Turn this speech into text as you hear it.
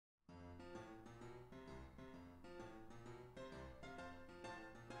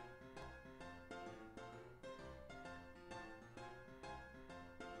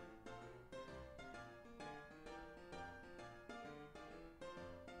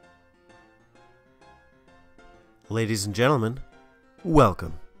Ladies and gentlemen,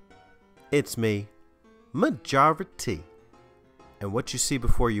 welcome. It's me, Majority, and what you see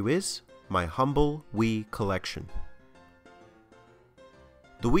before you is my humble Wii collection.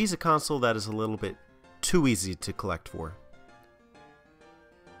 The Wii's a console that is a little bit too easy to collect for.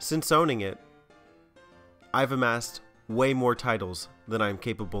 Since owning it, I've amassed way more titles than I'm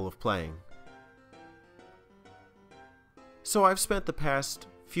capable of playing. So I've spent the past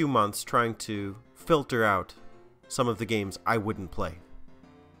few months trying to filter out some of the games I wouldn't play.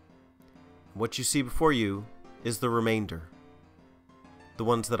 What you see before you is the remainder. The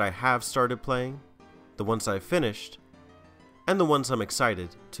ones that I have started playing, the ones I've finished, and the ones I'm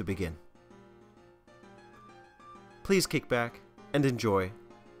excited to begin. Please kick back and enjoy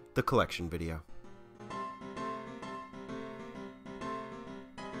the collection video.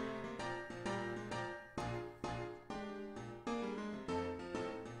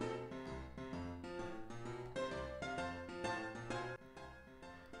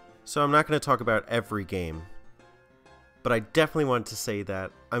 So I'm not going to talk about every game, but I definitely want to say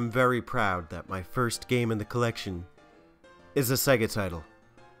that I'm very proud that my first game in the collection is a Sega title.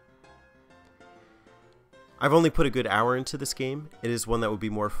 I've only put a good hour into this game. It is one that would be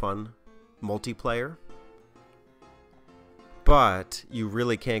more fun multiplayer, but you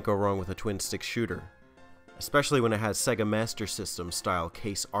really can't go wrong with a twin-stick shooter, especially when it has Sega Master System style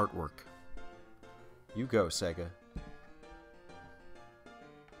case artwork. You go, Sega.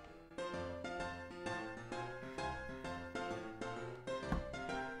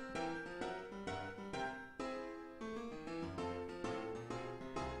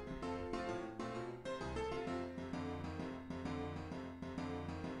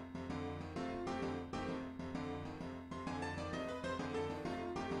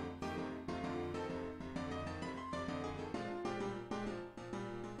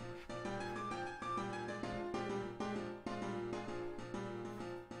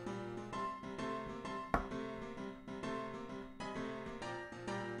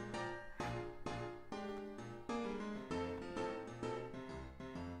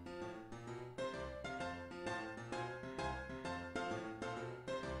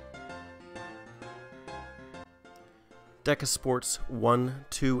 Deca Sports 1,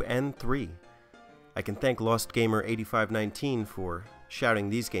 2, and 3. I can thank Lost Gamer 8519 for shouting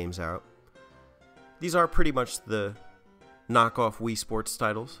these games out. These are pretty much the knockoff Wii Sports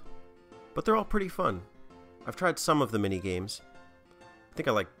titles, but they're all pretty fun. I've tried some of the mini games. I think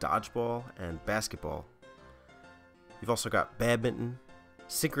I like dodgeball and basketball. You've also got badminton,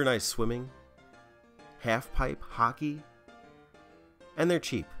 synchronized swimming, half-pipe hockey, and they're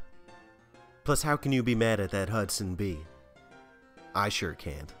cheap. Plus, how can you be mad at that Hudson B? I sure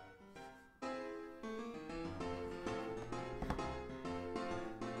can't.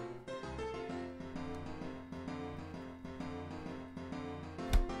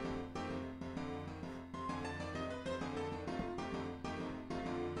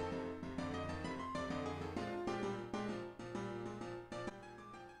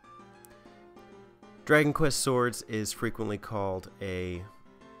 Dragon Quest Swords is frequently called a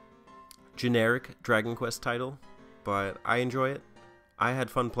generic Dragon Quest title, but I enjoy it. I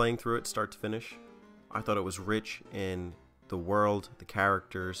had fun playing through it start to finish. I thought it was rich in the world, the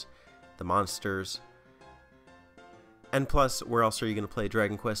characters, the monsters, and plus, where else are you going to play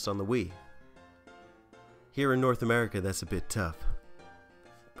Dragon Quest on the Wii? Here in North America, that's a bit tough,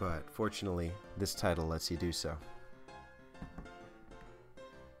 but fortunately, this title lets you do so.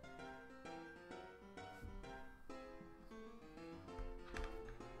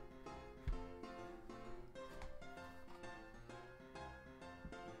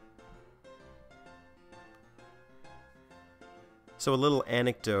 So a little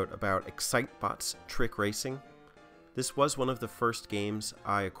anecdote about Excitebot's Trick Racing. This was one of the first games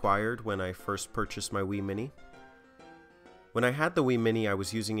I acquired when I first purchased my Wii Mini. When I had the Wii Mini, I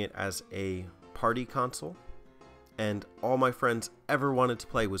was using it as a party console, and all my friends ever wanted to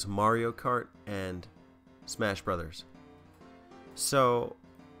play was Mario Kart and Smash Brothers. So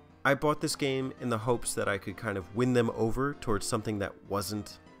I bought this game in the hopes that I could kind of win them over towards something that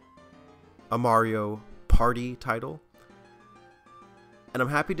wasn't a Mario Party title. And I'm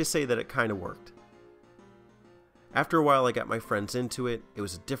happy to say that it kind of worked. After a while, I got my friends into it. It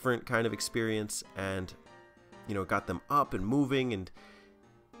was a different kind of experience, and got them up and moving and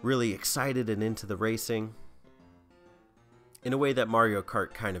really excited and into the racing in a way that Mario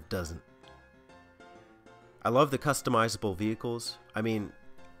Kart kind of doesn't. I love the customizable vehicles. I mean,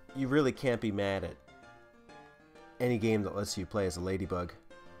 you really can't be mad at any game that lets you play as a ladybug,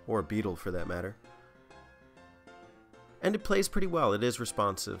 or a beetle for that matter. And it plays pretty well. It is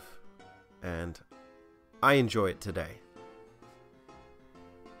responsive, and I enjoy it today.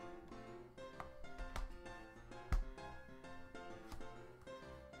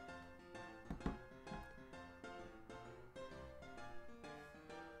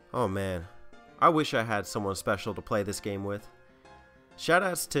 Oh man, I wish I had someone special to play this game with.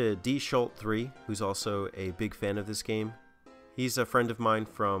 Shoutouts to D Schult3, who's also a big fan of this game. He's a friend of mine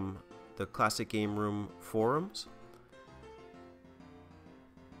from the Classic Game Room forums.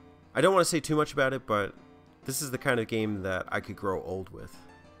 I don't want to say too much about it, but this is the kind of game that I could grow old with.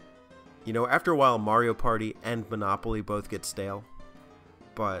 You know, after a while, Mario Party and Monopoly both get stale,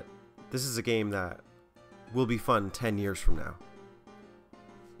 but this is a game that will be fun 10 years from now.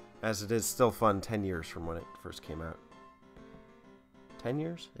 As it is still fun 10 years from when it first came out. 10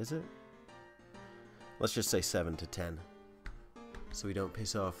 years? Is it? Let's just say 7 to 10. So we don't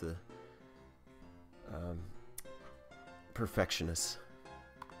piss off the perfectionists.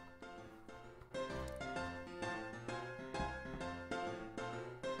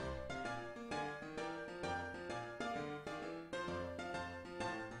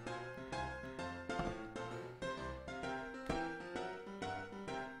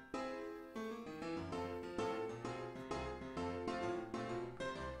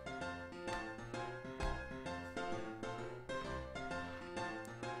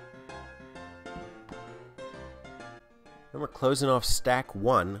 And we're closing off stack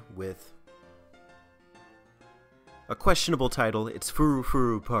 1 with a questionable title. It's Furu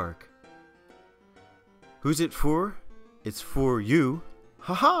Furu Park. Who's it for? It's for you.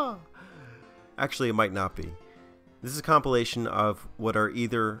 Haha! Actually, it might not be. This is a compilation of what are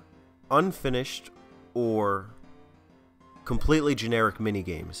either unfinished or completely generic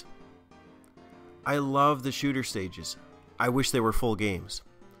minigames. I love the shooter stages. I wish they were full games.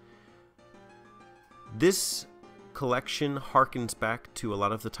 This collection harkens back to a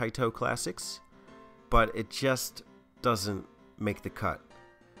lot of the Taito classics, but it just doesn't make the cut.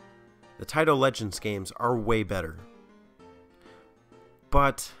 The Taito Legends games are way better,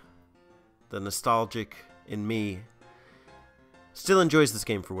 but the nostalgic in me still enjoys this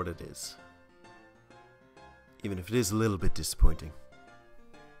game for what it is, even if it is a little bit disappointing.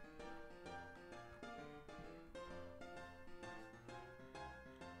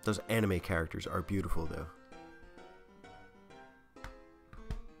 Those anime characters are beautiful though.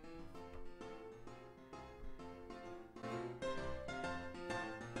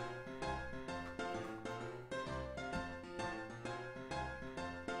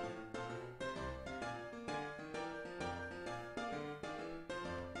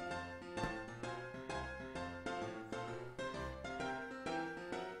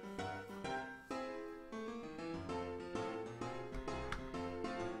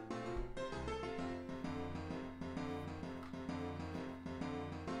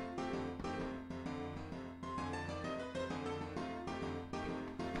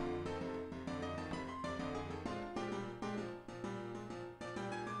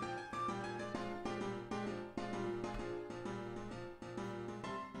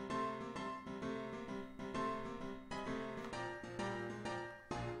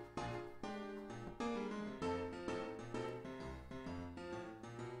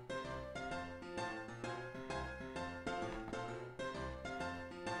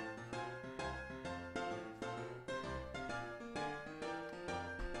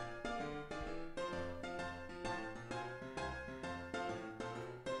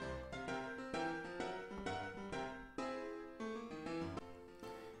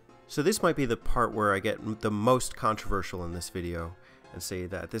 So this might be the part where I get the most controversial in this video and say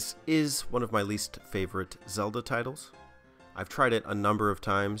that this is one of my least favorite Zelda titles. I've tried it a number of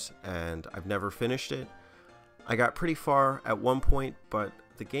times and I've never finished it. I got pretty far at one point, but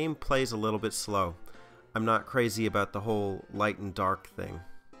the game plays a little bit slow. I'm not crazy about the whole light and dark thing.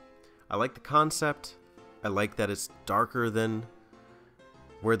 I like the concept. I like that it's darker than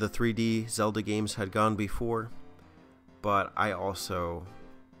where the 3D Zelda games had gone before, but I also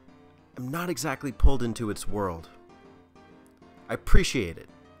am not exactly pulled into its world. I appreciate it,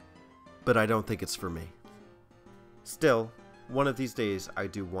 but I don't think it's for me. Still, one of these days I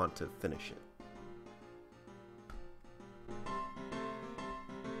do want to finish it.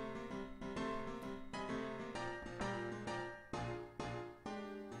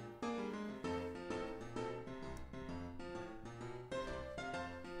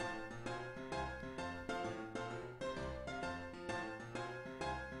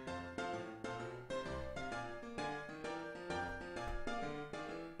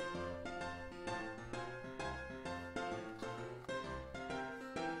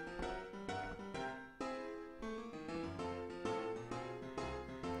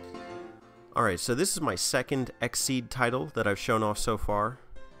 Alright, so this is my second Xseed title that I've shown off so far,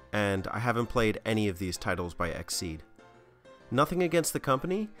 and I haven't played any of these titles by Xseed. Nothing against the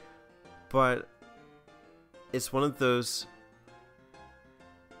company, but it's one of those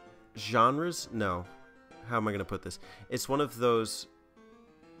genres? No. How am I going to put this? It's one of those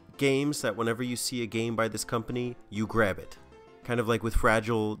games that whenever you see a game by this company, you grab it. Kind of like with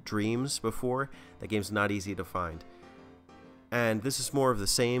Fragile Dreams before, that game's not easy to find. And this is more of the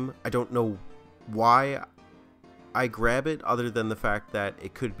same. I don't know why I grab it other than the fact that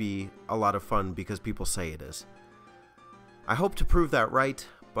it could be a lot of fun because people say it is. I hope to prove that right,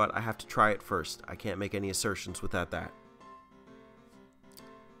 but I have to try it first. I can't make any assertions without that.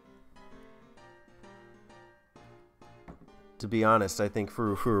 To be honest, I think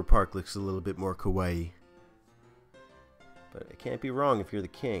Furu Park looks a little bit more kawaii. But it can't be wrong if you're the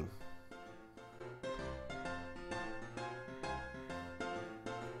king.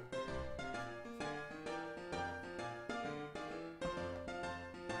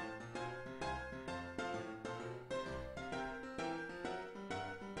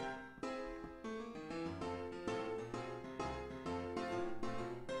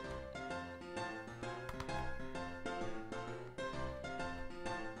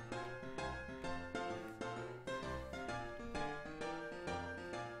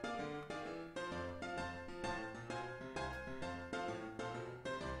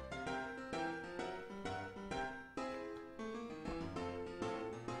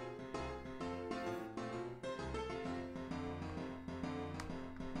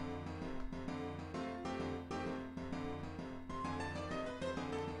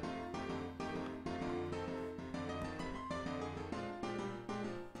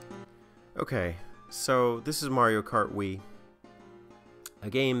 Okay, so this is Mario Kart Wii, a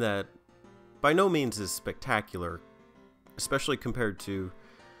game that by no means is spectacular, especially compared to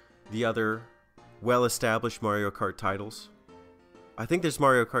the other well-established Mario Kart titles. I think there's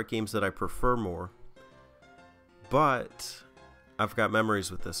Mario Kart games that I prefer more, but I've got memories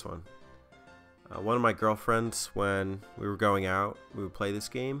with this one. One of my girlfriends, when we were going out, we would play this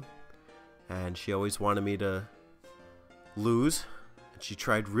game, and she always wanted me to lose, and she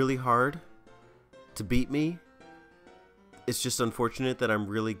tried really hard to beat me. It's just unfortunate that I'm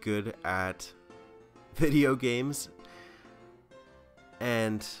really good at video games,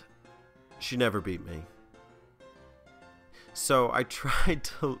 and she never beat me. So I tried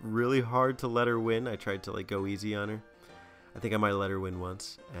really hard to let her win. I tried to go easy on her. I think I might let her win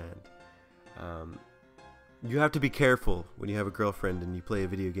once, and you have to be careful when you have a girlfriend and you play a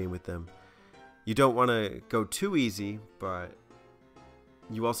video game with them. You don't want to go too easy, but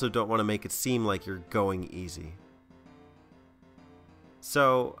you also don't want to make it seem like you're going easy.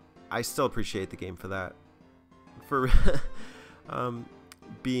 So I still appreciate the game for that. For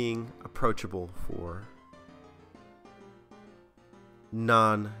being approachable for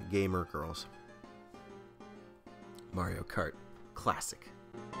non-gamer girls. Mario Kart Classic.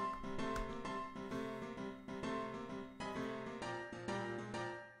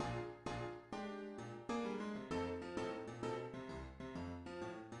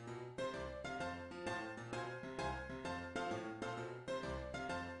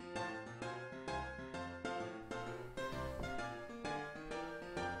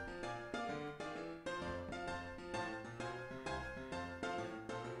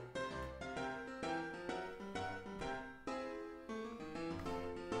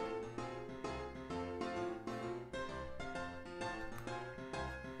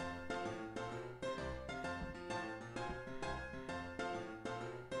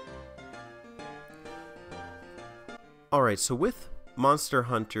 Alright, so with Monster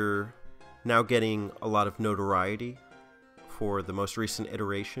Hunter now getting a lot of notoriety for the most recent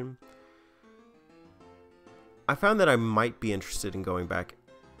iteration, I found that I might be interested in going back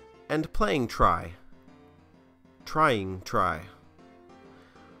and playing Try.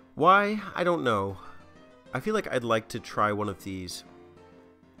 Why? I don't know. I feel like I'd like to try one of these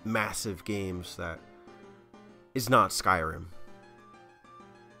massive games that is not Skyrim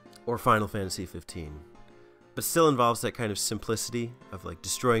or Final Fantasy 15. But still involves that kind of simplicity of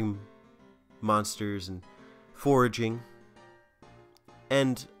destroying monsters and foraging.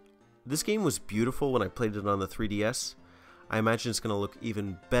 And this game was beautiful when I played it on the 3DS. I imagine it's going to look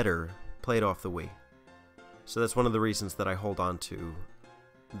even better played off the Wii. So that's one of the reasons that I hold on to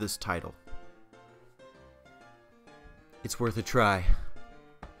this title. It's worth a try.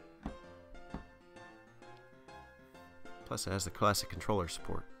 Plus it has the classic controller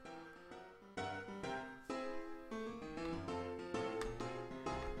support.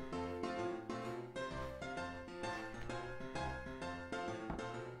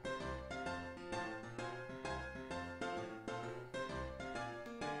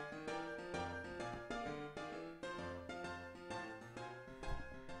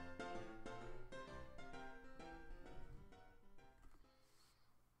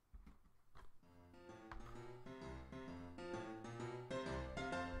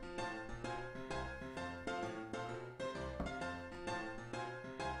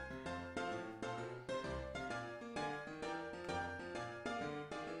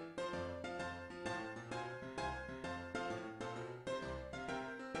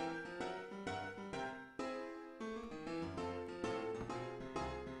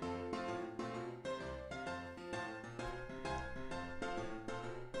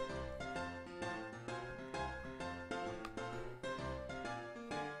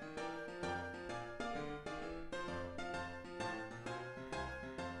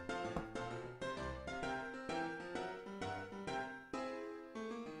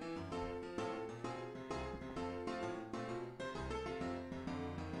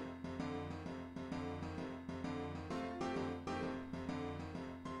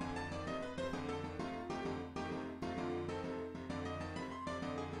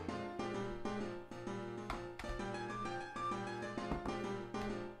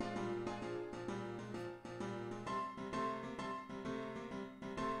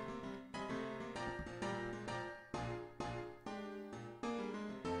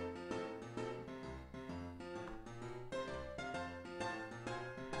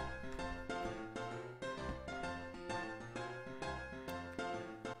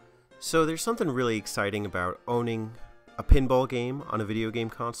 So there's something really exciting about owning a pinball game on a video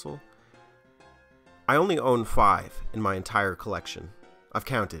game console. I only own 5 in my entire collection. I've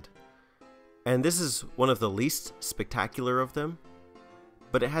counted. And this is one of the least spectacular of them,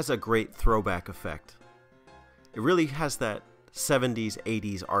 but it has a great throwback effect. It really has that 70s,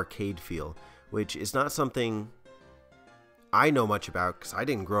 80s arcade feel, which is not something I know much about because I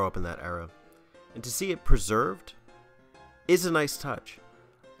didn't grow up in that era. And to see it preserved is a nice touch.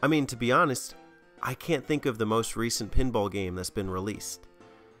 I mean, to be honest, I can't think of the most recent pinball game that's been released.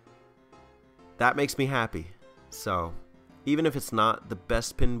 That makes me happy. So, even if it's not the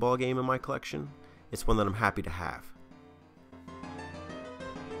best pinball game in my collection, it's one that I'm happy to have.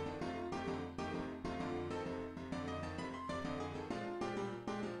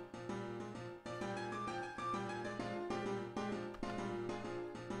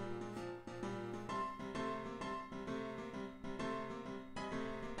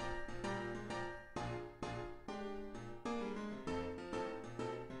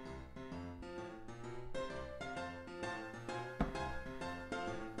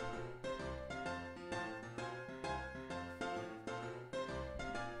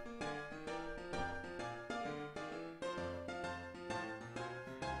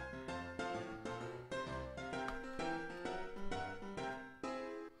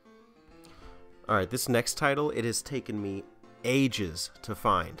 Alright, this next title, it has taken me ages to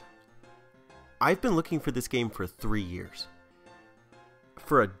find. I've been looking for this game for 3 years.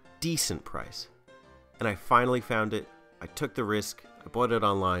 For a decent price. And I finally found it. I took the risk. I bought it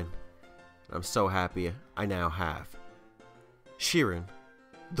online. I'm so happy I now have Shiren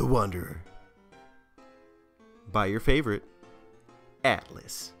the Wanderer. By your favorite,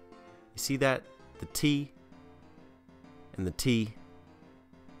 Atlas. You see that? The T, and the T,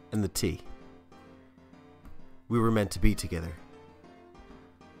 and the T. We were meant to be together.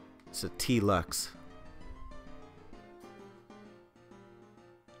 It's a T-Lux.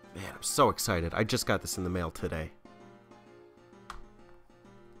 Man, I'm so excited. I just got this in the mail today.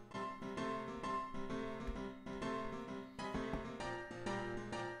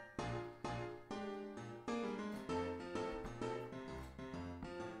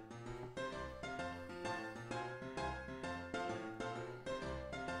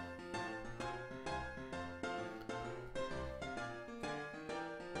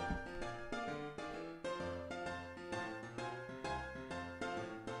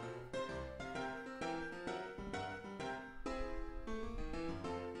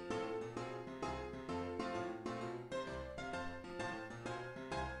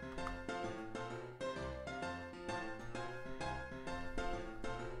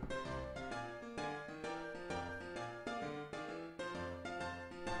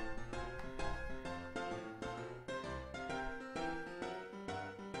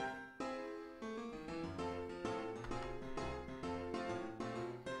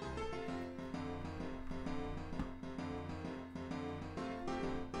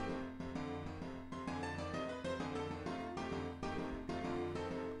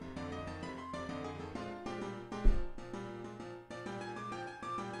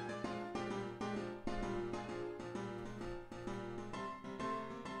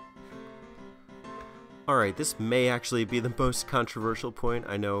 Alright, this may actually be the most controversial point.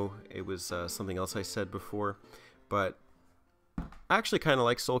 I know it was something else I said before, but I actually kind of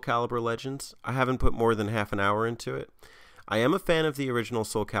like Soul Calibur Legends. I haven't put more than half an hour into it. I am a fan of the original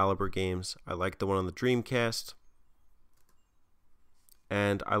Soul Calibur games. I like the one on the Dreamcast,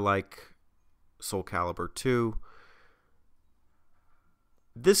 and I like Soul Calibur 2.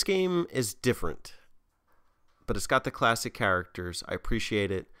 This game is different, but it's got the classic characters. I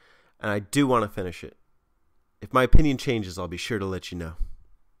appreciate it, and I do want to finish it. If my opinion changes, I'll be sure to let you know.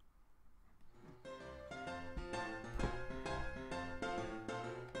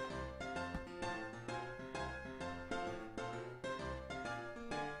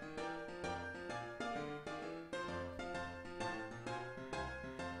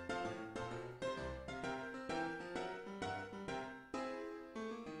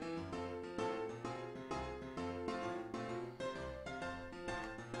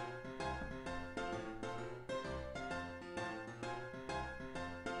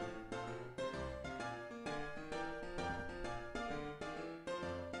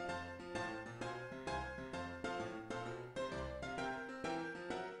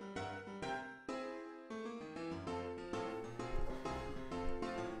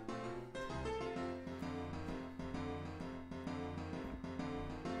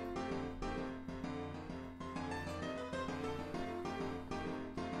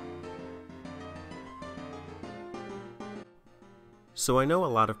 So I know a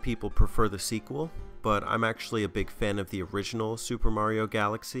lot of people prefer the sequel, but I'm actually a big fan of the original Super Mario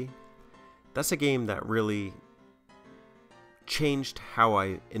Galaxy. That's a game that really changed how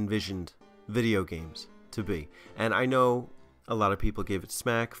I envisioned video games to be. And I know a lot of people gave it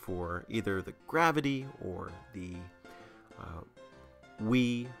smack for either the gravity or the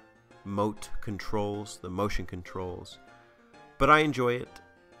Wii mote controls, the motion controls, but I enjoy it.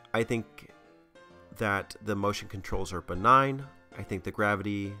 I think that the motion controls are benign. I think the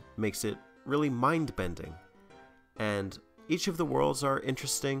gravity makes it really mind-bending, and each of the worlds are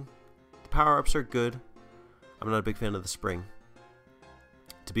interesting. The power-ups are good. I'm not a big fan of the spring.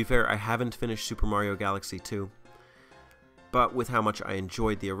 To be fair, I haven't finished Super Mario Galaxy 2, but with how much I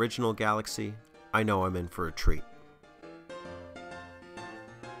enjoyed the original Galaxy, I know I'm in for a treat.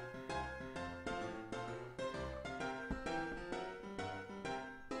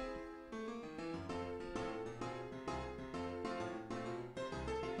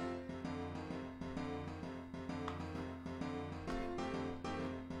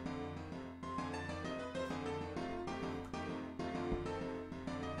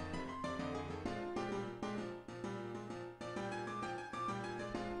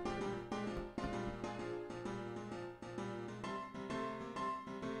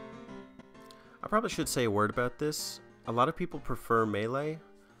 I probably should say a word about this. A lot of people prefer Melee.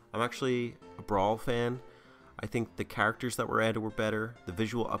 I'm actually a Brawl fan. I think the characters that were added were better. The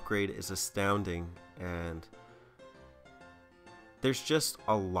visual upgrade is astounding, and there's just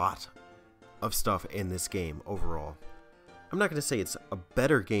a lot of stuff in this game overall. I'm not going to say it's a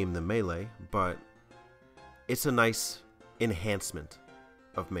better game than Melee, but it's a nice enhancement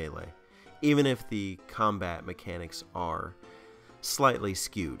of Melee, even if the combat mechanics are slightly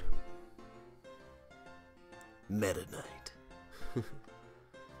skewed. Meta Knight.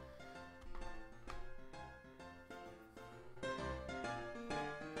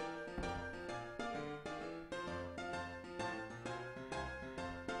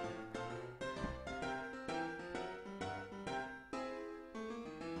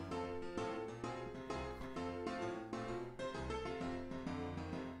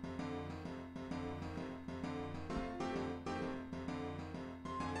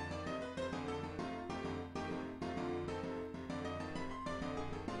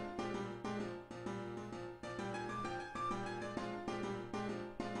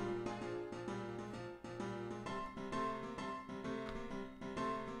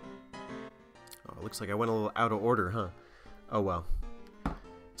 Looks like I went a little out of order, huh? Oh well.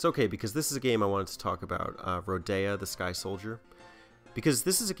 It's okay, because this is a game I wanted to talk about, Rodea the Sky Soldier. Because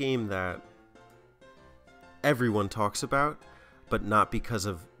this is a game that everyone talks about, but not because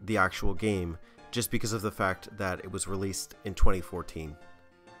of the actual game, just because of the fact that it was released in 2014.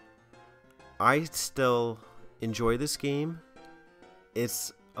 I still enjoy this game.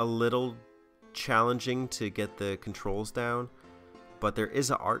 It's a little challenging to get the controls down, but there is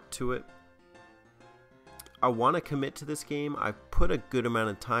an art to it. I want to commit to this game. I put a good amount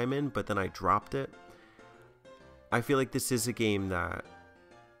of time in, but then I dropped it. I feel like this is a game that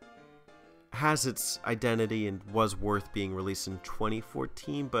has its identity and was worth being released in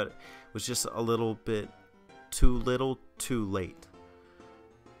 2014, but was just a little bit too little, too late.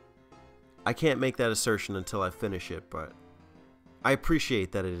 I can't make that assertion until I finish it, but I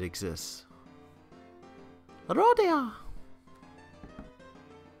appreciate that it exists. Rodea!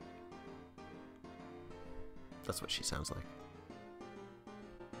 That's what she sounds like.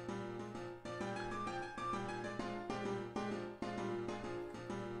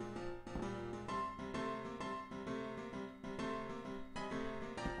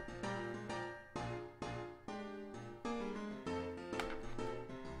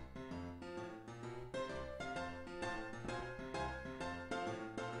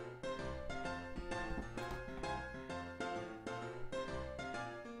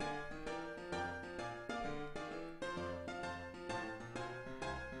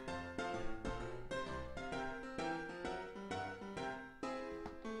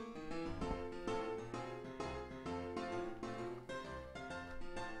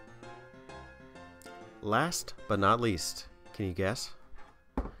 Last but not least, can you guess?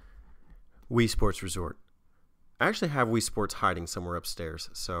 Wii Sports Resort. I actually have Wii Sports hiding somewhere upstairs,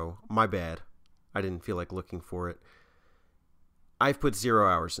 so my bad. I didn't feel like looking for it. I've put 0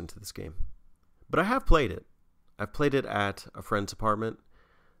 hours into this game, but I have played it. I've played it at a friend's apartment.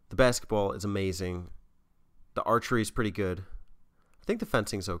 The basketball is amazing. The archery is pretty good. I think the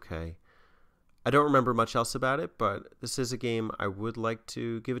fencing's okay. I don't remember much else about it, but this is a game I would like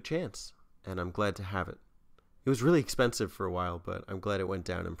to give a chance, and I'm glad to have it. It was really expensive for a while, but I'm glad it went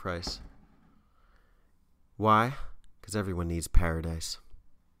down in price. Why? Because because everyone needs paradise.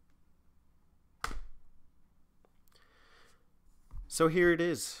 So here it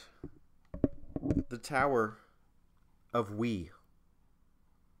is. The Tower of Wii.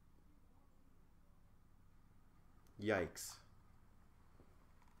 Yikes.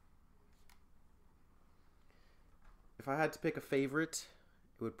 If I had to pick a favorite,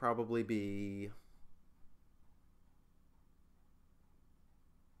 it would probably be...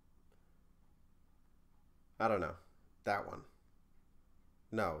 I don't know. That one.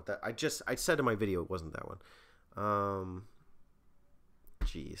 No, that I said in my video it wasn't that one.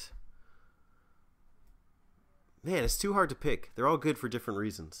 Jeez. Man, it's too hard to pick. They're all good for different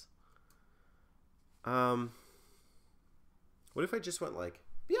reasons. What if I just went like,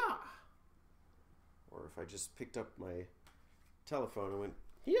 yeah? Or if I just picked up my telephone and went,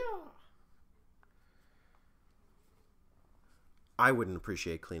 yeah? I wouldn't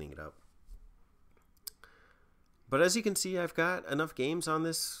appreciate cleaning it up. But as you can see, I've got enough games on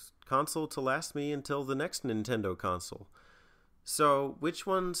this console to last me until the next Nintendo console. So, which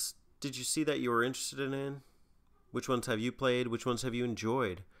ones did you see that you were interested in? Which ones have you played? Which ones have you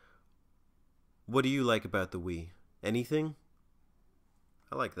enjoyed? What do you like about the Wii? Anything?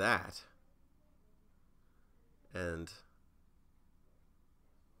 I like that. And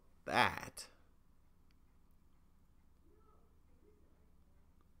that.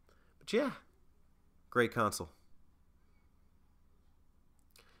 But yeah, great console.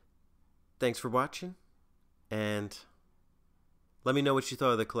 Thanks for watching, and let me know what you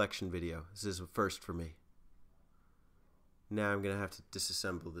thought of the collection video. This is a first for me. Now I'm going to have to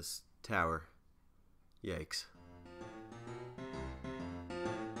disassemble this tower. Yikes.